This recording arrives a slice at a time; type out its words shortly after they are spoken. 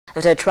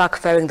after a truck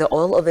ferrying the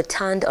oil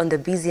overturned on the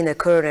busy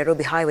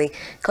Nakuru-Nairobi highway,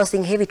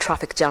 causing heavy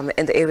traffic jam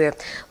in the area,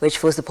 which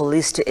forced the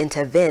police to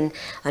intervene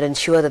and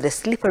ensure that the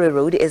slippery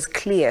road is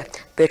clear.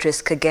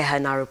 Beatrice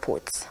Kageha now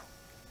reports.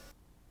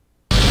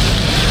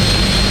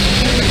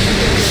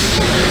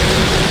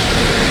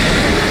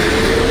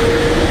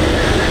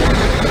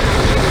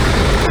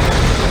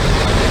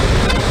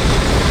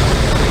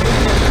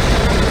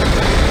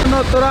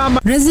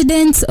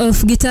 Residents of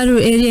Gitaru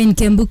area in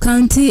Kiambu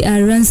County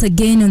are once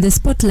again on the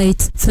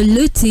spotlight for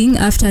looting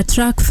after a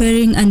truck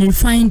ferrying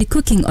unrefined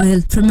cooking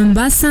oil from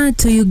Mombasa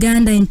to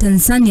Uganda in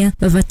Tanzania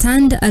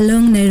overturned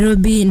along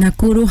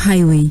Nairobi-Nakuru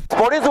highway.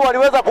 Polisi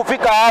waliweza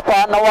kufika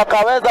hapa na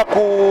wakaweza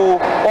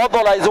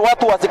ku-authorize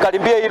watu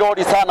wasikaribie hii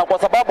lori sana kwa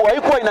sababu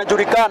haikuwa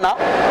inajulikana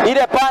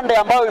ile pande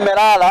ambayo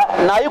imelala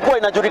na haikuwa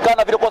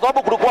inajulikana vile kwa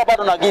sababu kulikuwa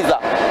bado na giza.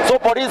 So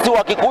polisi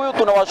wa Kikuyu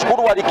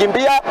tunawashukuru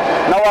walikimbia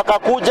na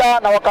wakakuja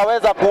na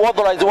wakaweza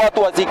ku-authorize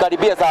watu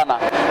wasikaribie sana.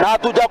 Na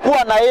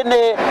hatujakuwa na any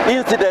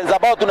incidents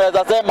ambayo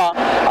tunaweza sema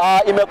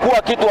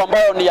imekuwa kitu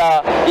ambayo ni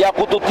ya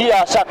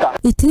kututia shaka.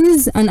 It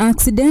is an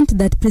accident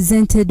that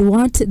presented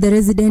what the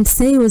residents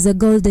say was a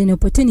golden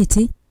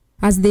opportunity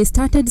as they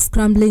started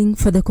scrambling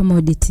for the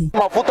commodity.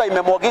 Mafuta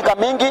imemwagika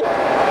mingi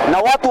na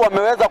watu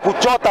wameweza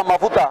kuchota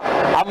mafuta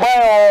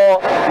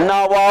ambayo na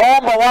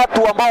waomba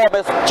watu ambao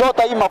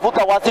wamechota hii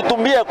mafuta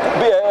wasitumie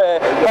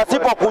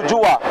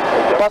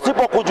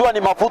pasipo kujua ni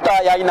mafuta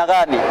ya aina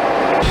gani.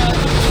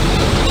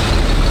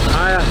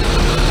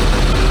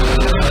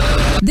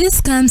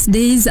 This comes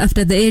days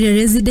after the area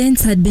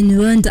residents had been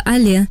warned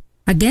earlier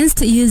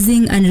against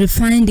using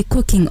unrefined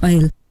cooking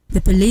oil.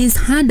 The police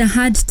had a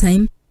hard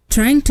time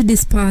trying to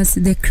disperse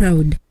the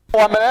crowd.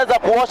 Wameweza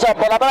kuosha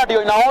barabara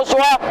ndio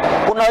inaoshwa,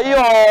 kuna hiyo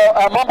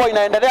mambo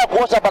inaendelea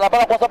kuosha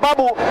barabara kwa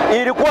sababu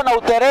ilikuwa na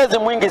uterezi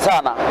mwingi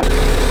sana.